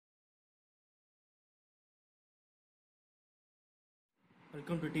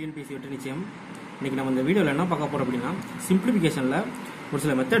Welcome to Tnpsc வெற்றி நிச்சயம். இன்னைக்கு நம்ம இந்த வீடியோவில் என்ன பார்க்க போறோம் அப்படின்னா, சிம்பிளிஃபிகேஷனில் ஒரு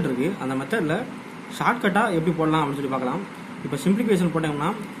சில மெத்தட் இருக்கு. அந்த மெத்தடில் ஷார்ட்கட்டாக எப்படி போடலாம் அப்படின்னு சொல்லி பார்க்கலாம். இப்போ சிம்பிளிஃபிகேஷன் போட்டோம்னா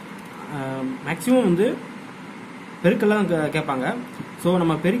மேக்ஸிமம் வந்து பெருக்கெல்லாம் கேட்பாங்க. ஸோ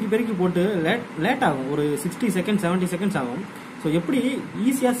நம்ம பெருக்கி போட்டு லேட் ஆகும், ஒரு 60 செகண்ட்ஸ் 70 செகண்ட்ஸ் ஆகும். ஸோ எப்படி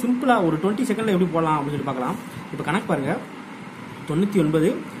ஈஸியாக சிம்பிளாக ஒரு 20 செகண்டில் எப்படி போடலாம் அப்படின்னு சொல்லி பார்க்கலாம். இப்போ கணக்கு பாருங்க,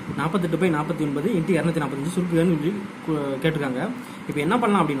 99 48/49 × 245 சுருக்குன்னு சொல்லி கேட்டிருக்காங்க. இப்போ என்ன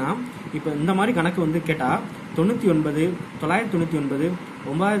பண்ணலாம் அப்படின்னா, இப்போ இந்த மாதிரி கணக்கு வந்து கேட்டால் 99 999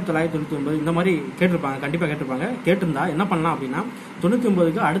 9999 இந்த மாதிரி கேட்டிருப்பாங்க, கண்டிப்பாக கேட்டிருப்பாங்க. கேட்டிருந்தா என்ன பண்ணலாம் அப்படின்னா,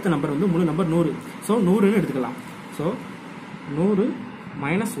 99க்கு அடுத்த நம்பர் வந்து முழு நம்பர் 100. ஸோ 100ன்னு எடுத்துக்கலாம். ஸோ 100 -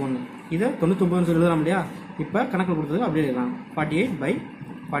 1 இதை 99 சொல்லி எழுதலாம் இல்லையா? இப்போ கணக்கில் கொடுத்தது அப்படியே எழுதலாம்.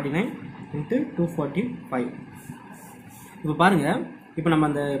 48/49 × 245. இப்போ பாருங்க, இப்போ நம்ம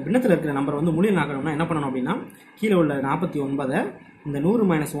அந்த பின்னத்தில் இருக்கிற நம்பர் வந்து முழு ஆக்கணும்னா என்ன பண்ணணும் அப்படின்னா, கீழே உள்ள 49 இந்த 100 -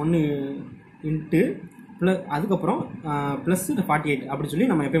 1 இன்ட்டு ப்ளஸ் அதுக்கப்புறம் ப்ளஸ் 48 அப்படி சொல்லி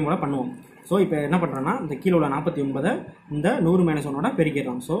நம்ம எப்பயும் போல பண்ணுவோம். ஸோ இப்போ என்ன பண்ணுறோன்னா, இந்த கீழே உள்ள 49 இந்த 100 - 1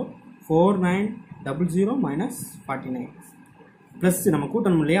 பெருக்கிடலாம். ஸோ 4900 - 49 ப்ளஸ் நம்ம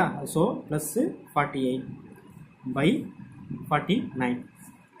கூட்டணும் இல்லையா? So plus 48/49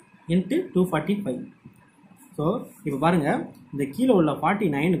 into 245. ஸோ இப்போ பாருங்கள், இந்த கீழே உள்ள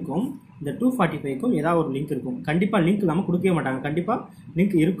 49க்கும் இந்த 245க்கும் ஏதாவது ஒரு லிங்க் இருக்கும். கண்டிப்பாக லிங்க் இல்லாமல் கொடுக்கவே மாட்டாங்க, கண்டிப்பாக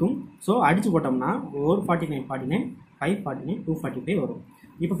லிங்க் இருக்கும். ஸோ அடித்து போட்டோம்னா 449 49 549 245 வரும்.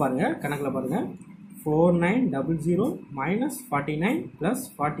 இப்போ பாருங்கள், கணக்கில் பாருங்கள், 4900 - 49 +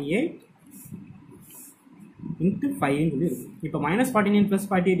 48 × 5 சொல்லி இருக்கும். இப்போ -49 +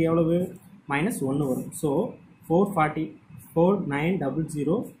 48 எவ்வளவு? -1 வரும். ஸோ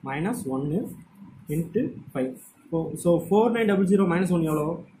 4900 - 1 × 5. ஸோ 4900 - 1 எவ்வளோ?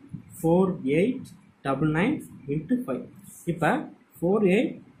 4899 × 5. இப்போ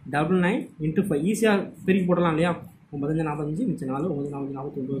 4899 × 5 ஈஸியாக பெருக்கி போடலாம் இல்லையா? 9 45 மிச்சம் 4 9 4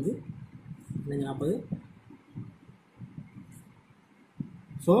 49 5 40.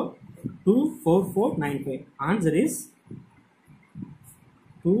 ஸோ 24495. Answer is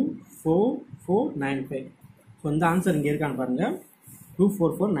 24495. ஸோ இந்த ஆன்சர் இங்கே இருக்கான்னு பாருங்கள்,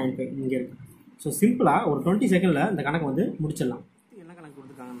 24495 இங்கே இருக்கு. ஸோ சிம்பிளாக ஒரு 20 செகண்டில் இந்த கணக்கு வந்து முடிச்சிடலாம். என்ன கணக்கு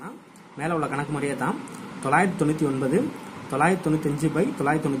கொடுத்துருக்காங்கன்னா, மேலே உள்ள கணக்கு மாதிரியே தான். 999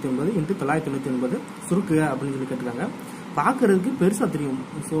 995/999 × 999 சுருக்கு அப்படின்னு சொல்லி கேட்டுருக்காங்க. பார்க்கறதுக்கு பெருசாக தெரியும்.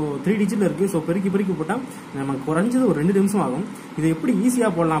 ஸோ 3 டிஜிட்டில் இருக்குது. ஸோ பெருக்கி போட்டால் நமக்கு குறைஞ்சது ஒரு 2 நிமிஷம் ஆகும். இது எப்படி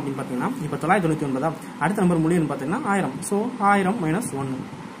ஈஸியாக போடலாம் அப்படின்னு பார்த்தீங்கன்னா, இப்போ 999 அடுத்த நம்பர் முடியும்னு பார்த்தீங்கன்னா 1000. ஸோ 1000 - 1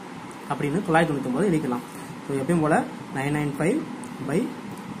 அப்படின்னு 999 எழுதிக்கலாம். ஸோ எப்பயும் போல்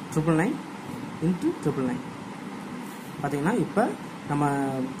 995/999 × 999 பார்த்தீங்கன்னா, இப்போ நம்ம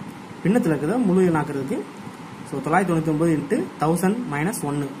பின்னத்தில் இருக்கிறத முழு எண்ணாக்கிறதுக்கு ஸோ 999 × 1000 -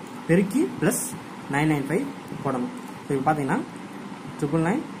 1 பெருக்கி ப்ளஸ் 995 போடணும். ஸோ இப்போ பார்த்தீங்கன்னா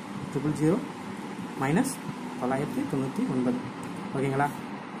 999 000 - 999 ஓகேங்களா?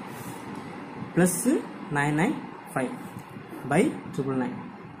 ப்ளஸ் 995/999 ×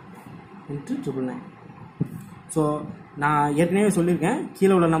 999. ஸோ நான் ஏற்கனவே சொல்லியிருக்கேன்,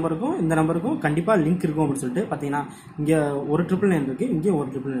 கீழே உள்ள நம்பருக்கும் இந்த நம்பருக்கும் கண்டிப்பாக லிங்க் இருக்கும் அப்படின்னு சொல்லிட்டு. பார்த்தீங்கன்னா இங்கே ஒரு 999 இருக்குது, இங்கே ஒரு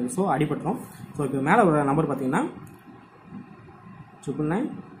 999. ஸோ அடிபட்டுரும். ஸோ இப்போ மேலே உள்ள நம்பர் பார்த்தீங்கன்னா 999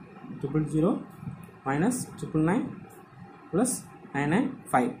 000 - 999 +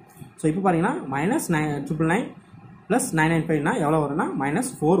 995. ஸோ இப்போ பார்த்தீங்கன்னா -999 + 995 எவ்வளோ வரும்னா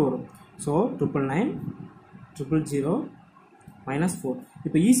 -4 வரும். ஸோ 999 000 - 4.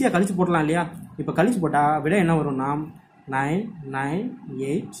 இப்போ ஈஸியாக கழிச்சு போடலாம் இல்லையா? இப்போ கழிச்சு போட்டால் விட என்ன வரும்னா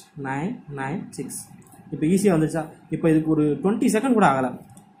 998996. இப்போ ஈஸியாக வந்துருச்சா? இப்போ இதுக்கு ஒரு 20 செகண்ட் கூட ஆகலை,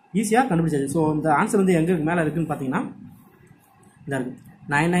 ஈஸியாக கண்டுபிடிச்சாச்சு. ஸோ இந்த ஆன்சர் வந்து எங்கே மேலே இருக்குதுன்னு பார்த்தீங்கன்னா, இதாக இருக்குது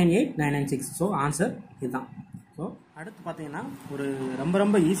 998996. ஸோ ஆன்சர் இதுதான். ஸோ அடுத்து பார்த்தீங்கன்னா ஒரு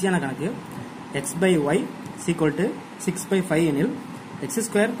ரொம்ப ஈஸியான கணக்கு. x/y = 6/5 எனில் x²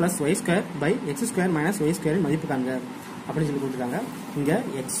 + y² x² - y² மதிப்பு காண்க அப்படின்னு சொல்லி கொடுத்துட்டாங்க. இங்கே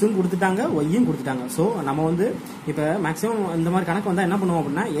எக்ஸும் கொடுத்துட்டாங்க, ஒய்யும் கொடுத்துட்டாங்க. ஸோ நம்ம வந்து இப்போ மேக்ஸிமம் இந்த மாதிரி கணக்கு வந்தால் என்ன பண்ணுவோம்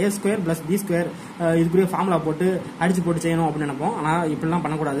அப்படின்னா, a² + b² இதுக்குரிய ஃபார்முலா போட்டு அடிச்சு போட்டு செய்யணும் அப்படின்னு நினைப்போம். ஆனால் இப்படிலாம்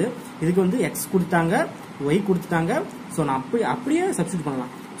பண்ணக்கூடாது. இதுக்கு வந்து எக்ஸ் கொடுத்தாங்க, ஒய் கொடுத்துட்டாங்க. ஸோ நான் அப்படியே சப்ஸ்டியூட்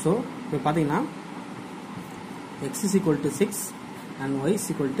பண்ணலாம். ஸோ இப்போ பார்த்தீங்கன்னா x = 6 and y =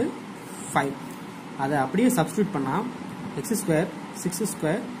 5. அதை அப்படியே சப்ஸ்டியூட் பண்ணால் x²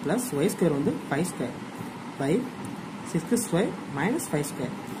 6² + y² வந்து 5² /6² - 5².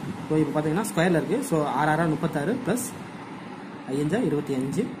 ஸோ இப்போ பார்த்தீங்கன்னா ஸ்கொயரில் இருக்குது. ஸோ 6 6 36 + 5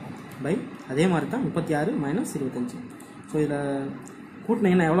 25 அதே மாதிரி தான் 36 - 25. ஸோ இதில்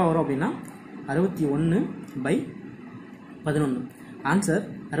கூட்டினீங்கன்னா எவ்வளோ வரும் அப்படின்னா 61/11. ஆன்சர்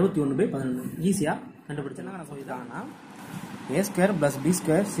 61/11. ஈஸியாக கண்டுபிடிச்சேன்னா நான் சொல்லிட்டாங்கன்னா a square plus b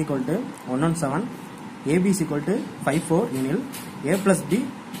square is equal to 117, ab is equal to 54 எனில் a plus b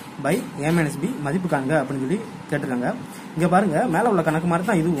by a minus b மதிப்பு காண்க அப்படின்னு சொல்லி கேட்டிருக்காங்க. இங்கே பாருங்க மேலே உள்ள கணக்கு மாதிரி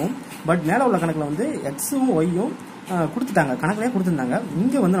தான் இதுவும். பட் மேலே உள்ள கணக்கில் வந்து எக்ஸும் ஒய்யும் கொடுத்துட்டாங்க, கணக்குலேயே கொடுத்துருந்தாங்க.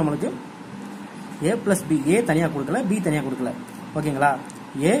 இங்கே வந்து நம்மளுக்கு a plus b, a தனியாக கொடுக்கல, b தனியாக கொடுக்கல. ஓகேங்களா?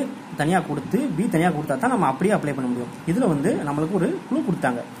 a தனியாக கொடுத்து b தனியாக கொடுத்தா தான் நம்ம அப்படியே அப்ளை பண்ண முடியும். இதில் வந்து நம்மளுக்கு ஒரு க்ளூ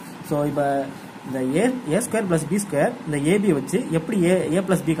கொடுத்தாங்க. ஸோ இப்போ இந்த a square plus b square இந்த ஏபியை வச்சு எப்படி a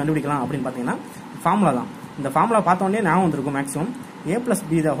ப்ளஸ் b கண்டுபிடிக்கலாம் அப்படின்னு பார்த்தீங்கன்னா ஃபார்முலா தான். இந்த ஃபார்முலா பார்த்தோன்னே ஞாபகம் வந்திருக்கும் maximum. a plus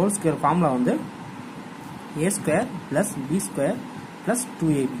b the whole square formula வந்து a square plus b square plus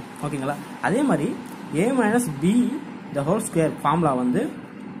 2ab. ஓகேங்களா? அதே மாதிரி a minus b the whole square formula வந்து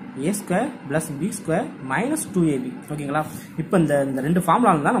a square plus b square minus 2ab. ஓகேங்களா? இப்போ இந்த ரெண்டு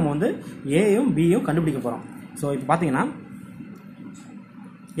ஃபார்முலாவில் தான் நம்ம வந்து ஏயும் பியும் கண்டுபிடிக்க போகிறோம். ஸோ இப்போ பார்த்தீங்கன்னா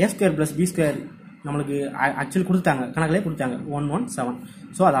a square plus b square நம்மளுக்கு ஆக்சுவலி கொடுத்தாங்க, கணக்கிலே கொடுத்தாங்க 117.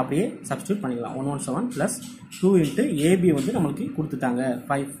 ஸோ அதை அப்படியே சப்ஸ்டியூட் பண்ணிக்கலாம். 117 ப்ளஸ் 2 இன்ட்டு ஏபி வந்து நம்மளுக்கு கொடுத்துட்டாங்க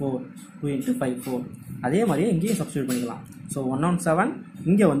 54, 2 இன்ட்டு 54. அதே மாதிரியே இங்கேயும் சப்ஸ்டியூட் பண்ணிக்கலாம். ஸோ 117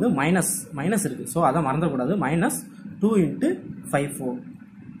 இங்கே வந்து மைனஸ் இருக்குது. ஸோ அதை மறந்துடக்கூடாது. Minus 2 into 54.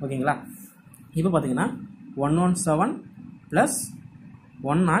 ஓகேங்களா? இப்போ பார்த்தீங்கன்னா 117 ப்ளஸ்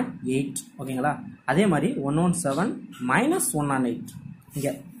 108. ஓகேங்களா? அதே மாதிரி 117 மைனஸ் 108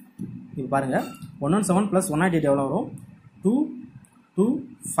 இங்கே. இப்போ பாருங்கள் 117 ப்ளஸ் 108 எவ்வளோ வரும்?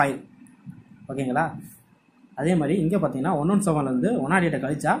 225. ஓகேங்களா? அதே மாதிரி இங்கே பார்த்தீங்கன்னா 117லேருந்து 108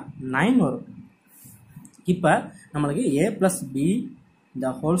 கழிச்சா 9 வரும். இப்போ நம்மளுக்கு a plus b the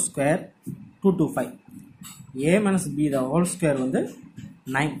whole square 225, a minus b the whole square வந்து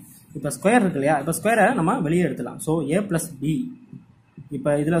 9. இப்போ ஸ்கொயர் இருக்கு இல்லையா? இப்போ ஸ்கொயரை நம்ம வெளியே எடுத்துலாம். ஸோ a ப்ளஸ் b இப்போ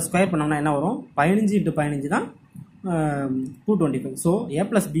இதில் ஸ்கொயர் பண்ணோம்னா என்ன வரும்? 15 இன்ட்டு 15 தான் 225. So a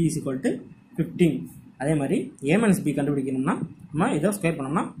plus b is equal to 15. அதே மாதிரி a மைனஸ் b கண்டுபிடிக்கணும்னா நம்ம இதை ஸ்கொயர்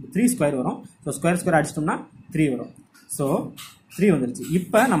பண்ணோம்னா 3 ஸ்கொயர் வரும். ஸோ ஸ்கொயர் அடிச்சிட்டோம்னா 3 வரும். ஸோ 3 வந்துருச்சு.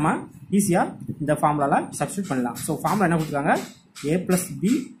 இப்போ நம்ம ஈஸியாக இந்த ஃபார்முலாவில் சப்ஸ்டியூட் பண்ணலாம். ஸோ ஃபார்முலா என்ன கொடுத்துருக்காங்க? a plus b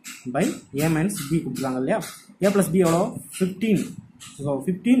by a minus b கொடுத்துருக்காங்க இல்லையா? a ப்ளஸ் b எவ்வளோ? 15. So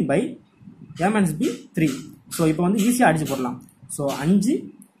 15 by a minus b 3. So இப்போ வந்து ஈஸியாக அடிச்சு போடலாம். ஸோ 5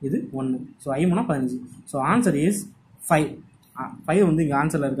 இது 1. ஸோ 5 15. So answer is 5. 5 வந்து இங்கே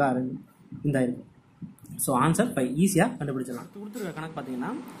ஆன்சரில் இருக்கா? இந்த இருக்கு. So answer 5. ஈஸியாக கண்டுபிடிச்சிடலாம். கொடுத்துருக்க கணக்கு பார்த்தீங்கன்னா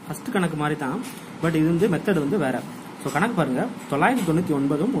ஃபஸ்ட்டு கணக்கு மாதிரி தான். பட் இது வந்து மெத்தட் வந்து வேறு. ஸோ கணக்கு பாருங்கள்.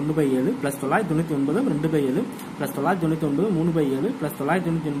 999 1/7 plus 999 2/7 plus 999 3/7 plus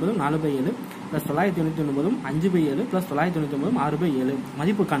 999 4/7 plus 999 5/7 plus 999 6/7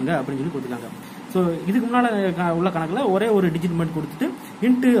 மதிப்பு காண்க அப்படின்னு சொல்லி கொடுத்துருக்காங்க. ஸோ இதுக்கு முன்னால் உள்ள கணக்கில் ஒரே ஒரு டிஜிட் மட்டும் கொடுத்துட்டு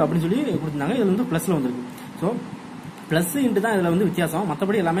இன்ட்டு அப்படின்னு சொல்லி கொடுத்துருந்தாங்க. இதில் வந்து ப்ளஸில் வந்துருக்கு. ஸோ ப்ளஸ் இன்ட்டு தான் இதில் வந்து வித்தியாசம்.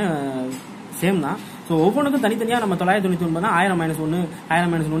 மற்றபடி எல்லாமே சேம் தான். ஸோ ஒவ்வொன்றுக்கும் தனித்தனியாக நம்ம 999 1000 மைனஸ் 1 1000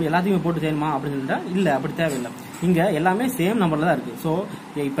 மைனஸ் 1 எல்லாத்தையுமே போட்டு செய்யணுமா அப்படின்னு சொல்லிட்டா இல்லை, அப்படி தேவையில்லை. இங்கே எல்லாமே சேம் நம்பரில் தான் இருக்குது. ஸோ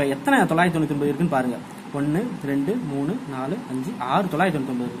இப்போ எத்தனை 999 இருக்குன்னு பாருங்கள். 1 2 3 4 5 6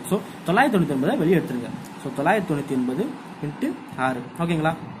 999. ஸோ 999 வெளியே எடுத்துருங்க. So 999 into 6.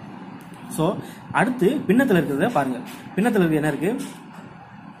 ஓகேங்களா? ஸோ அடுத்து பின்னத்தில் இருக்கிறத பாருங்கள். பின்னத்தில் இருக்கிறது என்ன இருக்குது?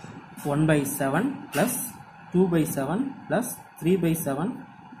 1/7 plus 2/7 plus 3/7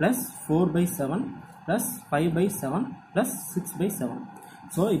 plus 4/7 plus 5/7 plus 6/7.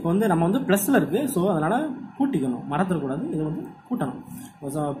 So இப்போ வந்து நம்ம வந்து ப்ளஸில் இருக்குது. ஸோ அதனால் கூட்டிக்கணும், மறந்துடக்கூடாது. இது வந்து கூட்டணும்,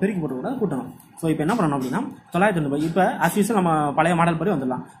 பெருக்கி போட்டக்கூடாது, கூட்டணும். ஸோ இப்போ என்ன பண்ணணும் அப்படின்னா 999 இப்போ ஆஸ் யூஸ்வல் நம்ம பழைய மாடல் படி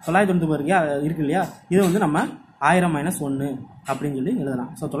வந்துடலாம். 999 இருக்கு இல்லையா? இது வந்து நம்ம 1000 மைனஸ் 1 அப்படின்னு சொல்லி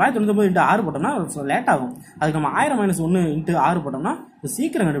எழுதலாம். ஸோ 999 இன்ட்டு 6 போட்டோம்னா லேட் ஆகும். அதுக்கு நம்ம 1000 மைனஸ் 1 இன்ட்டு 6 போட்டோம்னா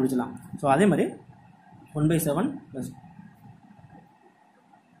சீக்கிரம் கண்டுபிடிச்சலாம். ஸோ அதே மாதிரி 1/7 ப்ளஸ்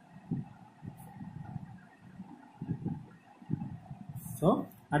ஸோ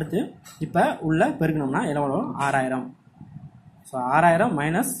அடுத்து இப்போ உள்ள பெருக்கணும்னா எவ்வளோ? 6000. ஸோ 6000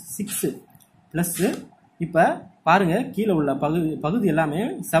 மைனஸ் 6 ப்ளஸ்ஸு இப்போ பாருங்கள் கீழே உள்ள பகுதி எல்லாமே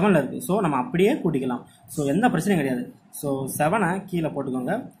 7ல் இருக்குது. ஸோ நம்ம அப்படியே கூட்டிக்கலாம். ஸோ எந்த பிரச்சனையும் கிடையாது. ஸோ 7 கீழே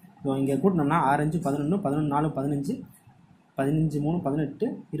போட்டுக்கோங்க. ஸோ இங்கே கூட்டினோம்னா 6 5 11 11 4 15 15 3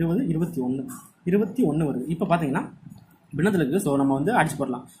 18 20 21 21 வருது. இப்போ பார்த்தீங்கன்னா பின்னத்தில் இருக்குது. ஸோ நம்ம வந்து அடிச்சு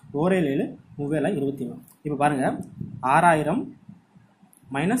போடலாம். 1 7 3 21. இப்போ பாருங்கள் 6000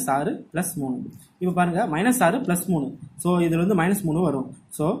 மைனஸ் 6 ப்ளஸ் 3. இப்போ பாருங்கள் மைனஸ் 6 ப்ளஸ் 3. ஸோ இதில் வந்து மைனஸ் 3 வரும்.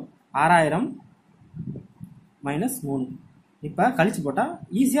 So 6000 minus 3. இப்போ கழிச்சு போட்டால்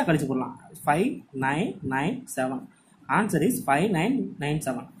ஈஸியாக கழிச்சு போடலாம். 5997. Answer is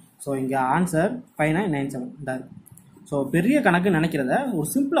 5997. ஸோ இங்கே ஆன்சர் 5997 தான். ஸோ பெரிய கணக்கு நினைக்கிறத ஒரு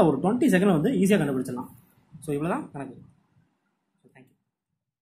சிம்பிளாக ஒரு 20 செகண்ட் வந்து ஈஸியாக கண்டுபிடிச்சிடலாம். ஸோ இவ்வளோ தான் கணக்கு.